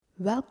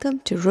Welcome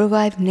to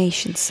Revive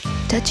Nations,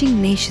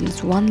 touching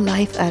nations one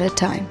life at a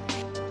time.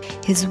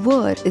 His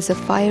word is a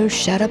fire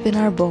shut up in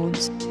our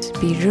bones.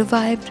 Be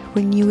revived,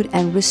 renewed,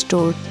 and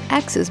restored.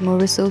 Access more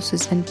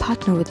resources and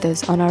partner with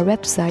us on our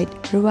website,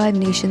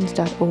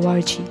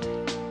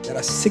 revivenations.org. There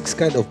are 6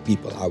 kinds of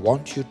people. I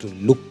want you to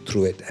look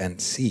through it and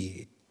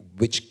see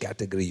which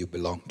category you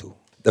belong to.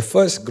 The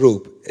first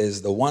group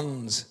is the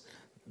ones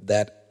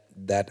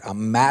that are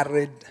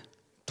married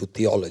to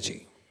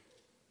theology.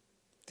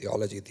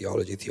 Theology.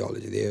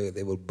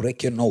 They will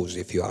break your nose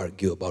if you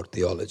argue about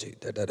theology.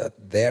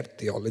 Their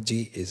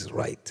theology is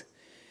right.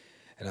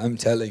 And I'm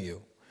telling you,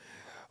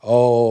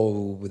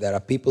 there are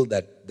people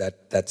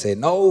that say,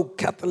 no,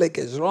 Catholic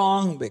is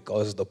wrong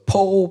because the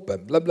Pope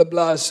and blah, blah,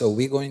 blah. So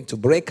we're going to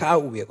break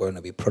out. We are going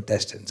to be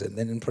Protestants. And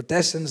then in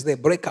Protestants, they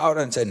break out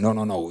and say,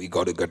 no, we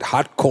got to get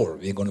hardcore.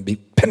 We're going to be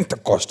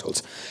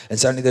Pentecostals. And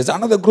suddenly there's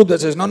another group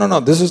that says, no,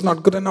 this is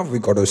not good enough. We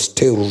got to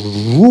stay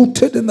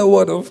rooted in the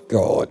Word of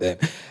God.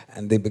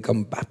 And they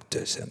become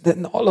Baptists. And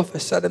then all of a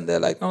sudden they're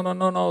like,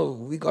 no,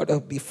 we got to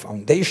be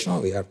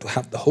foundational. We have to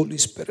have the Holy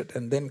Spirit.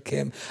 And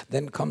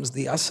then comes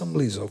the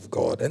Assemblies of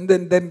God. And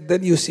then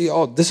you see,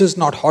 this is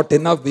not hot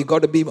enough. We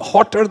got to be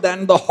hotter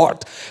than the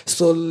hot.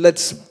 So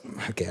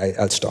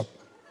I'll stop.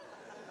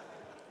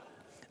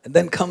 And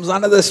then comes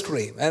another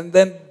stream. And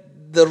then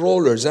the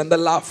rollers and the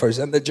laughers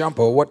and the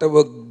jumper,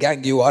 whatever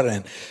gang you are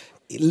in.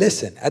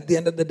 Listen, at the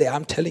end of the day,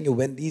 I'm telling you,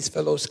 when these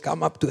fellows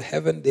come up to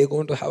heaven, they're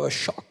going to have a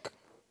shock.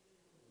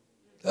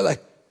 They're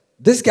like,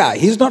 this guy,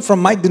 he's not from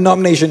my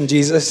denomination,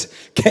 Jesus.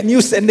 Can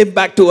you send him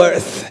back to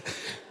earth?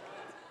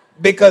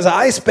 Because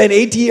I spent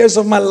 80 years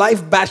of my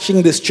life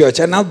bashing this church,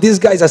 and now these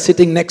guys are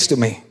sitting next to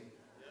me.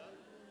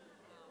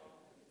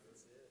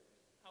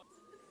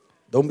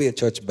 Don't be a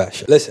church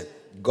basher. Listen,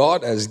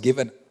 God has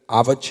given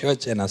our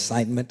church an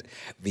assignment.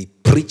 We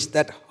preach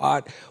that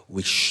hard.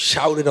 We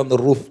shout it on the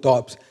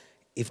rooftops.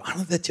 If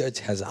another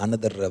church has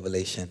another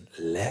revelation,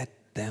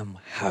 let them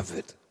have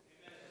it.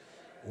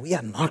 We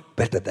are not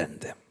better than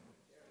them.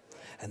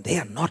 And they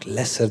are not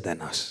lesser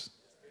than us.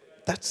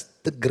 That's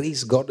the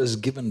grace God has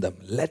given them.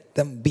 Let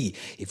them be.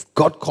 If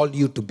God called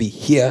you to be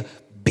here,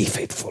 be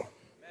faithful.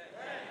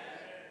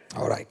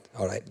 All right.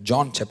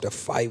 John chapter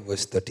 5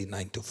 verse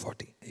 39 to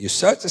 40. You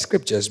search the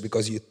scriptures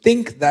because you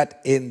think that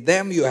in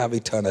them you have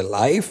eternal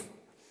life.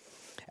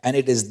 And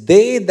it is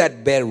they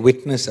that bear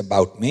witness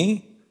about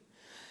me.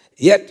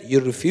 Yet you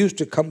refuse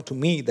to come to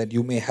me that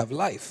you may have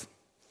life.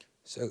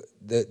 So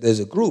there's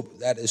a group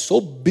that is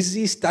so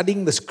busy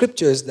studying the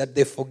scriptures that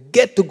they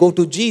forget to go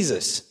to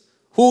Jesus,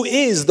 who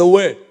is the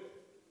Word.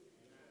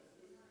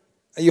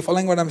 Are you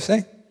following what I'm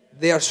saying?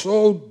 They are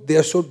so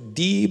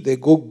deep. They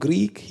go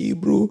Greek,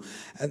 Hebrew,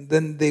 and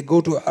then they go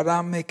to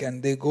Aramaic,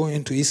 and they go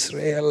into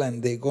Israel,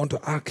 and they go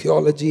into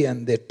archaeology,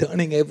 and they're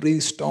turning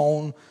every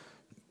stone,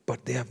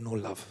 but they have no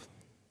love.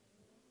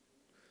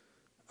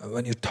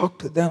 When you talk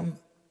to them,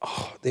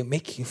 they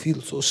make you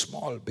feel so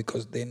small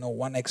because they know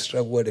one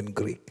extra word in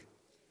Greek.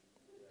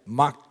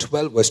 Mark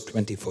 12 verse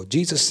 24,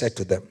 Jesus said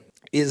to them,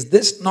 is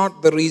this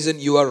not the reason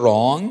you are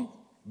wrong?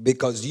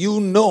 Because you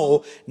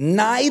know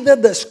neither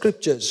the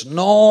scriptures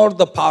nor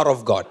the power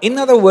of God. In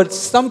other words,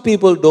 some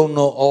people don't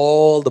know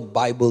all the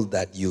Bible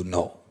that you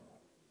know.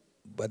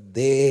 But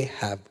they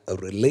have a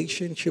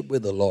relationship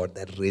with the Lord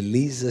that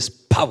releases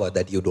power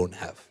that you don't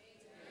have.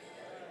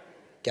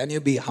 Can you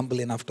be humble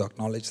enough to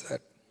acknowledge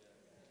that?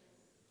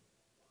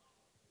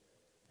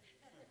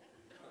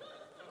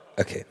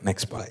 Okay,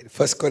 next slide.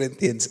 1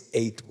 Corinthians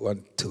 8,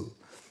 1, 2.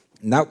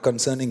 Now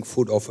concerning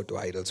food offered to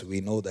idols,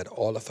 we know that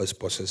all of us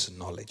possess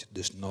knowledge.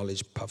 This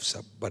knowledge puffs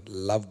up, but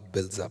love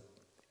builds up.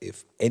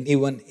 If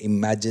anyone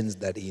imagines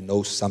that he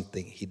knows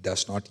something he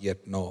does not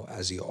yet know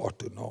as he ought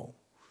to know,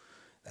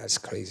 that's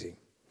crazy.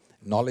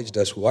 Knowledge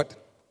does what?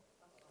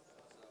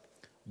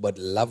 But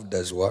love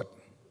does what?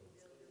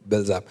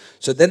 Builds up.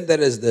 So then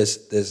there is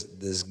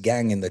this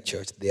gang in the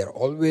church. They are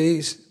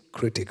always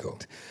critical.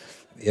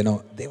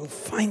 They will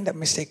find a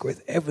mistake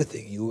with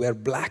everything. You wear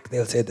black,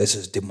 they'll say this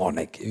is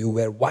demonic. You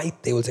wear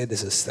white, they will say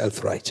this is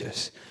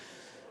self-righteous.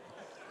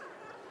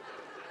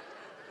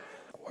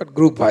 What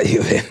group are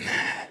you in?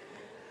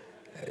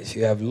 If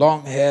you have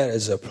long hair,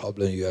 it's a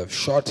problem. You have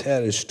short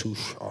hair, it's too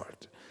short.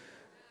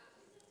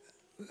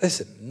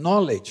 Listen,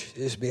 knowledge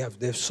is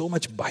there's so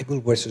much Bible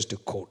verses to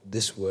quote.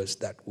 This verse,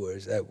 that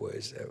verse, that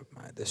verse.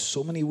 There's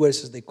so many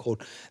verses they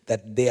quote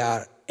that they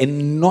are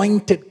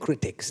anointed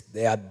critics.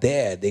 They are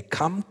there. They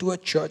come to a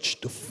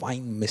church to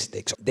find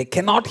mistakes. They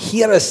cannot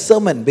hear a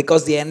sermon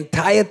because the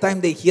entire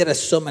time they hear a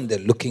sermon, they're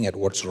looking at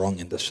what's wrong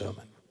in the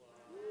sermon.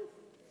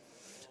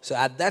 So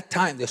at that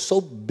time, they're so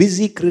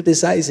busy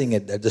criticizing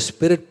it that the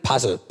Spirit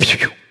passes.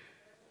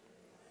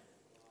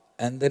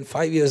 And then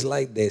 5 years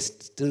later, they're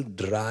still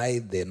dry,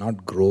 they're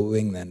not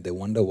growing, and they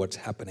wonder what's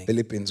happening.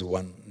 Philippians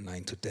 1,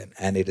 9 to 10.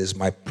 And it is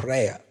my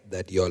prayer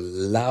that your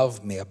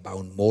love may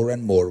abound more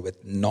and more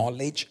with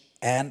knowledge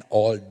and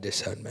all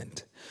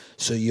discernment.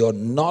 So your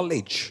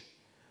knowledge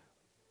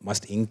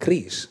must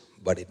increase,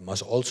 but it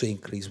must also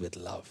increase with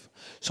love.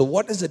 So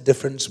what is the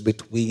difference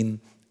between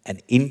an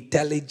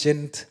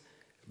intelligent,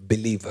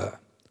 believer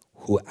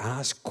who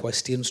asks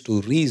questions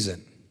to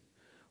reason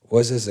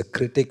versus a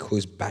critic who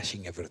is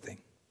bashing everything.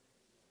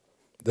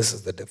 This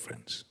is the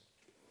difference.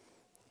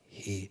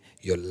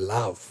 Your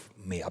love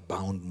may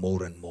abound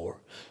more and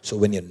more. So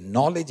when your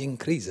knowledge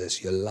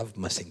increases, your love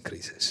must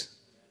increase.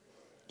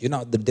 You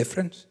know the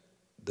difference?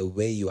 The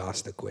way you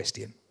ask the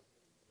question.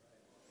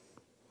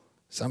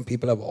 Some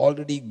people have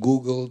already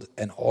Googled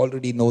and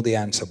already know the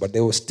answer, but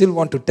they will still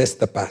want to test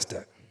the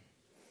pastor.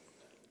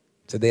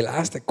 So they'll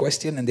ask the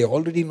question and they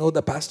already know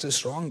the pastor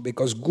is wrong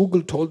because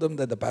Google told them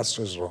that the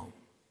pastor is wrong.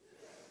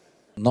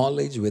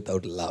 Knowledge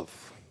without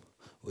love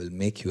will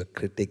make you a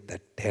critic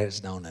that tears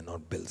down and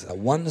not builds. The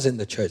ones in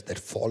the church that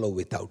follow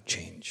without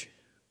change.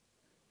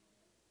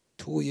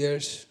 2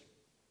 years,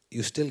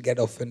 you still get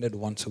offended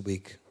once a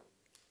week.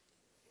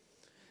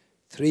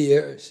 3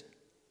 years,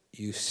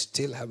 you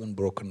still haven't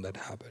broken that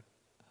habit.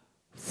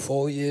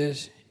 4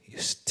 years, you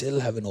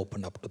still haven't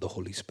opened up to the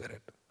Holy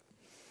Spirit.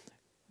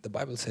 The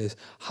Bible says,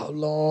 how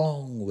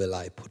long will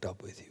I put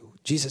up with you?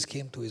 Jesus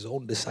came to his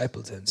own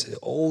disciples and said,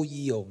 oh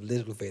ye of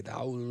little faith,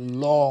 how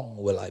long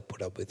will I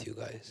put up with you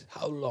guys?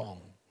 How long?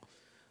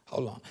 How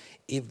long?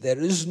 If there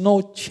is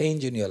no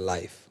change in your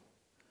life,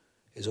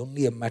 it's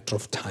only a matter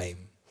of time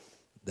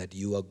that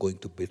you are going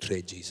to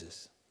betray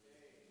Jesus.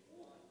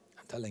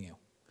 I'm telling you.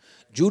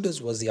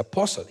 Judas was the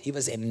apostle. He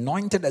was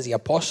anointed as the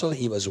apostle.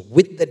 He was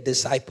with the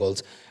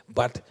disciples.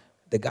 But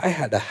the guy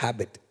had a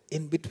habit.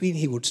 In between,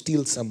 he would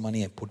steal some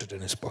money and put it in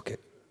his pocket.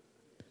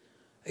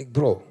 Like,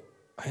 bro,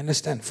 I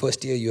understand.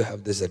 First year, you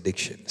have this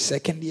addiction.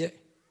 Second year?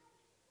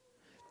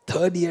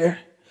 Third year?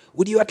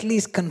 Would you at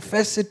least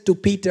confess it to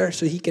Peter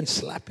so he can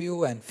slap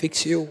you and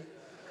fix you?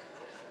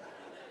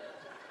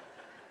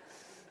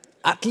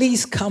 At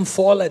least come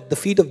fall at the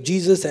feet of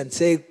Jesus and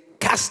say,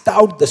 cast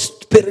out the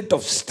spirit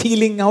of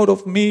stealing out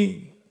of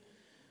me.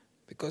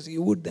 Because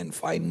you would then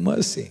find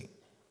mercy.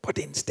 But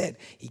instead,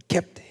 he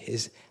kept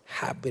his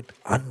habit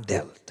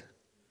undealt.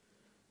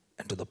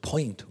 And to the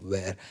point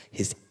where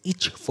his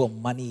itch for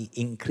money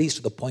increased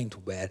to the point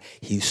where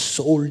he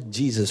sold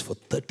Jesus for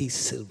 30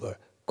 silver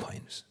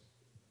coins.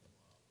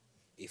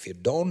 If you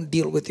don't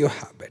deal with your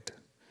habit,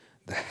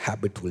 the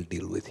habit will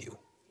deal with you.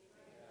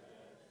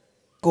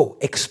 Go,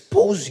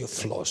 expose your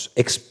flaws,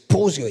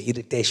 expose your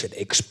irritation,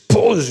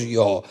 expose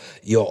your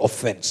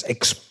offense,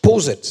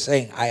 expose it,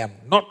 saying, I am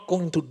not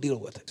going to deal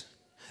with it.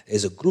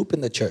 There's a group in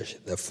the church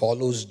that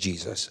follows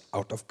Jesus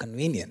out of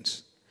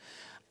convenience.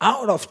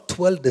 Out of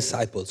 12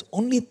 disciples,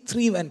 only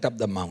 3 went up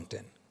the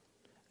mountain.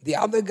 The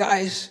other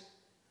guys,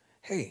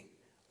 hey,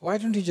 why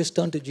don't you just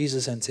turn to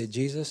Jesus and say,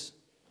 Jesus,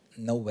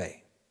 no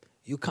way.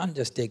 You can't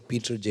just take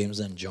Peter, James,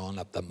 and John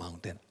up the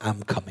mountain.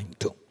 I'm coming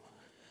too.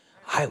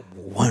 I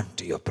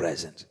want your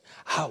presence.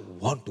 I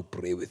want to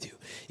pray with you.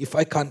 If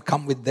I can't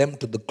come with them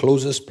to the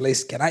closest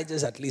place, can I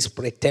just at least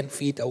pray 10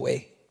 feet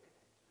away?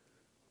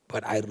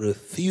 But I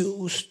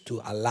refuse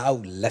to allow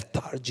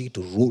lethargy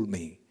to rule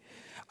me.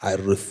 I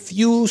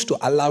refuse to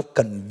allow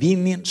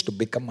convenience to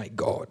become my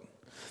God.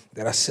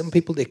 There are some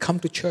people, they come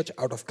to church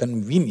out of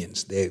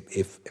convenience.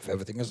 If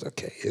everything is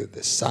okay, if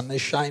the sun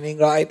is shining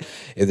right,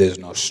 if there's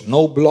no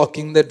snow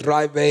blocking the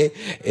driveway,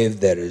 if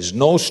there is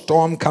no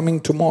storm coming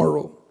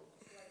tomorrow,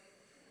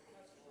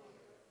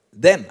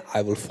 then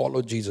I will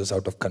follow Jesus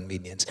out of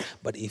convenience.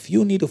 But if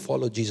you need to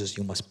follow Jesus,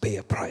 you must pay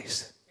a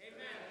price.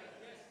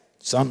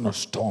 Sun or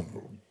storm,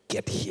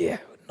 get here.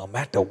 No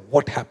matter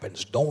what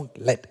happens, don't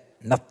let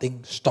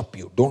nothing stop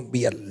you. Don't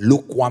be a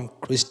lukewarm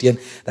Christian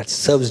that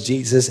serves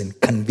Jesus in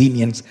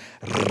convenience.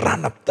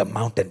 Run up the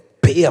mountain,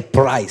 pay a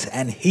price,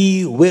 and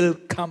he will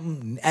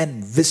come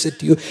and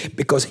visit you,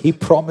 because he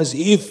promised,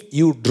 if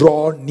you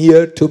draw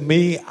near to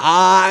me,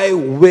 I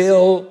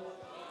will.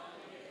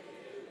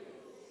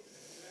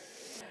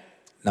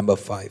 Number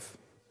 5,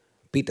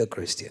 Peter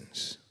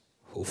Christians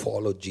who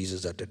follow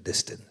Jesus at a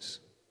distance.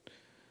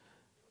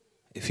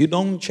 If you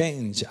don't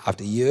change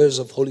after years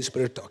of Holy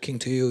Spirit talking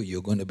to you,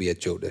 you're going to be a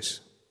Judas.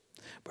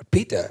 But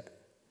Peter,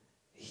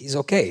 he's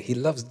okay. He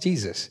loves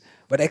Jesus.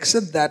 But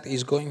except that,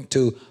 he's going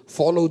to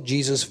follow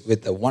Jesus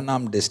with a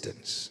one-arm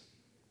distance.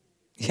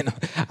 You know,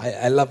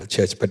 I love the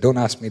church, but don't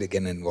ask me to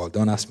get involved.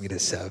 Don't ask me to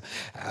serve.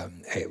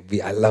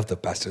 I love the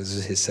pastor.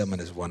 His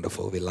sermon is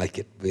wonderful. We like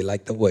it. We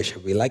like the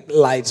worship. We like the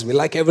lights. We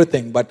like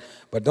everything. But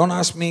don't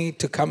ask me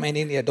to come in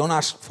here. Don't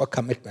ask for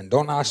commitment.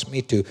 Don't ask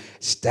me to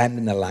stand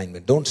in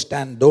alignment.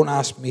 Don't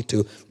ask me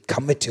to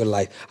commit your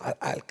life.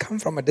 I'll come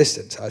from a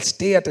distance. I'll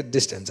stay at a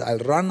distance. I'll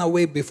run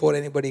away before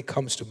anybody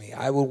comes to me.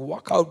 I will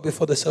walk out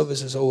before the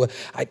service is over.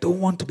 I don't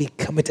want to be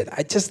committed.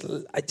 I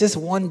just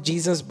want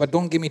Jesus, but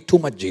don't give me too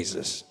much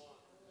Jesus.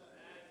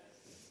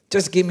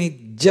 Just give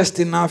me just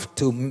enough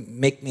to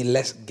make me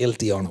less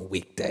guilty on a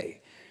weekday.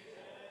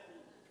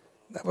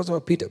 That was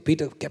what Peter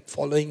kept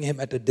following him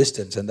at a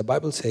distance. And the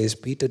Bible says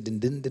Peter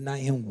didn't deny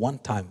him one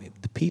time.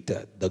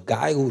 Peter, the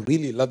guy who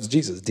really loves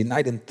Jesus,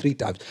 denied him 3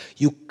 times.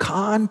 You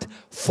can't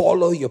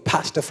follow your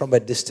pastor from a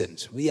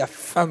distance. We are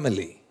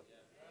family.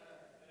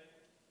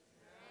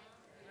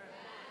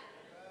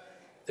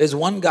 There's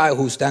one guy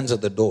who stands at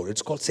the door.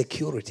 It's called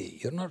security.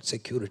 You're not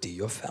security,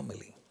 you're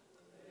family.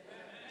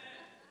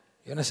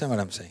 You understand what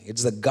I'm saying?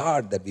 It's the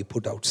guard that we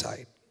put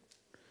outside.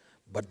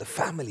 But the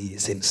family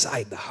is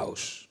inside the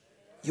house.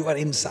 You are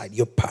inside.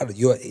 You're part of.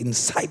 You are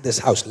inside this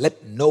house.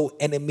 Let no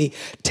enemy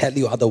tell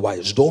you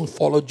otherwise. Don't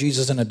follow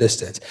Jesus in a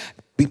distance.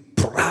 Be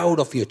proud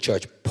of your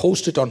church.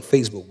 Post it on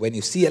Facebook. When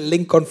you see a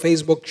link on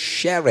Facebook,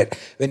 share it.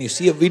 When you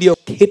see a video,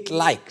 hit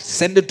like.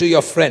 Send it to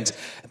your friends.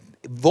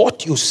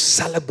 What you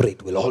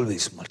celebrate will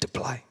always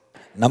multiply.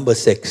 Number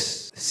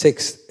 6.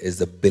 6 is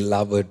the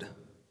beloved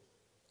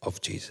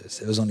of Jesus.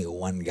 There was only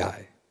one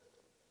guy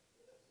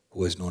who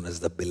was known as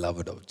the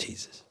beloved of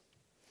Jesus.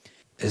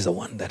 Is the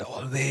one that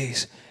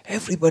always,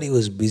 everybody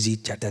was busy,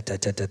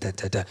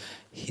 cha-ta-ta-ta-ta-ta-ta.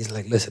 He's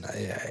like, listen,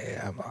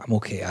 I'm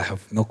okay, I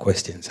have no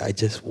questions. I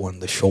just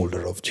want the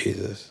shoulder of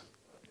Jesus.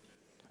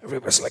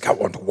 Everybody's like, I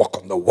want to walk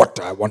on the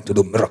water. I want to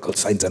do miracle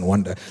signs and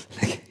wonder.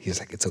 He's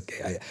like, it's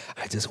okay.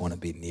 I just want to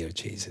be near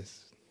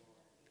Jesus.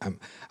 I'm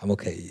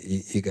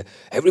okay.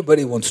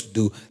 Everybody wants to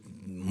do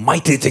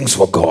mighty things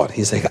for God.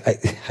 He's like,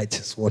 I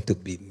just want to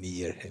be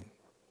near Him.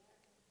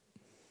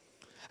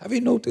 Have you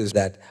noticed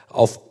that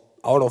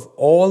out of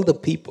all the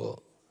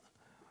people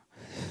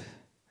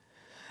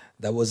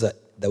that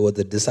were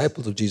the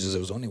disciples of Jesus, there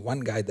was only one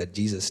guy that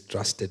Jesus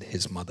trusted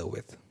his mother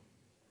with.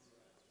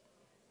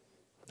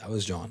 That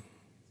was John.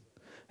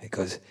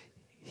 Because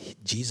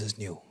Jesus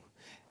knew,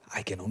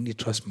 I can only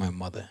trust my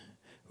mother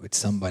with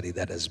somebody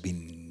that has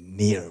been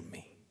near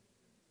me.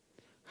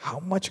 How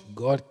much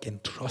God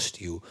can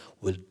trust you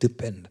will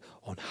depend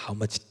on how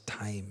much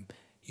time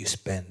you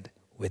spend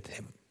with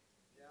Him.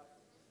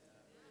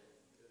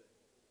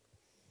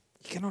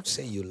 You cannot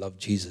say you love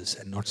Jesus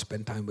and not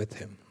spend time with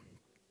Him.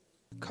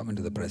 Come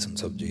into the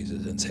presence of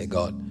Jesus and say,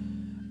 God,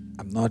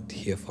 I'm not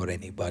here for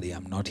anybody.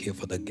 I'm not here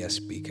for the guest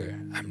speaker.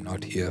 I'm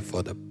not here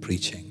for the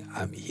preaching.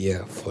 I'm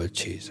here for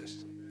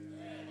Jesus.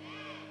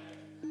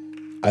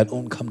 I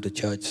don't come to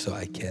church so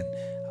I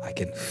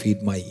can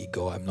feed my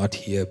ego. I'm not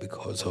here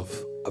because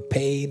of a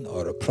pain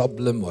or a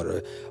problem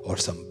or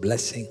some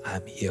blessing.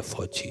 I'm here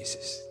for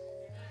Jesus.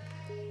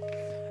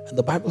 And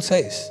the Bible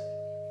says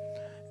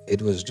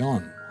it was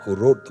John who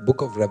wrote the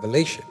book of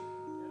Revelation,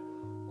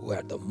 who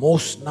had the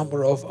most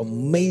number of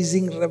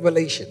amazing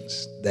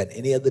revelations than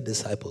any other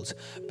disciples,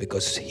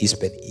 because he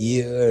spent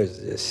years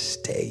just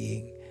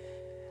staying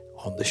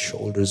on the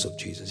shoulders of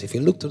Jesus. If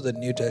you look through the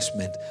New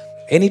Testament,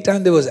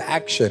 anytime there was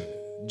action,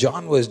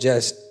 John was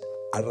just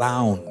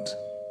around.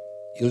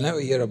 You'll never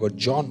hear about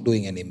John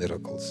doing any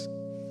miracles.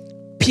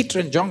 Peter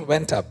and John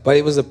went up, but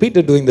it was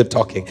Peter doing the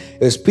talking.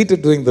 It was Peter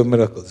doing the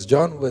miracles.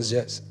 John was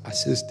just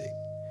assisting.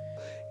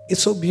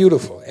 It's so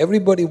beautiful.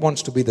 Everybody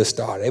wants to be the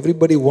star.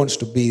 Everybody wants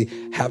to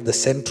have the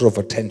center of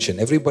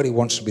attention. Everybody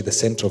wants to be the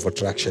center of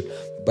attraction.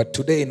 But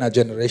today in our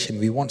generation,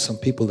 we want some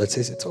people that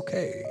says, it's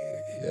okay.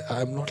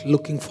 I'm not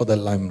looking for the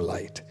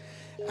limelight.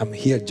 I'm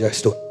here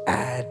just to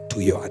add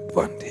to your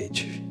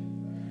advantage.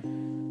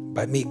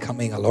 By me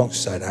coming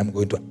alongside, I'm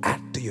going to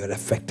add to your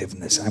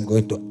effectiveness. I'm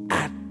going to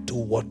add to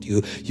what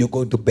you're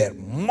going to bear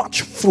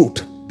much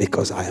fruit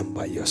because I am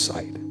by your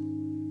side.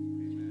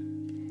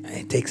 And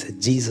it takes a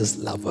Jesus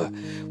lover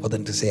for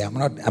them to say, I'm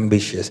not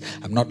ambitious.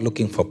 I'm not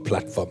looking for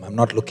platform. I'm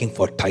not looking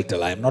for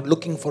title. I'm not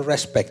looking for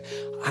respect.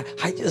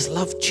 I just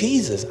love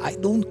Jesus. I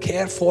don't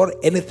care for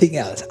anything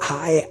else.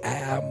 I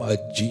am a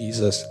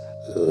Jesus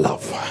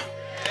lover.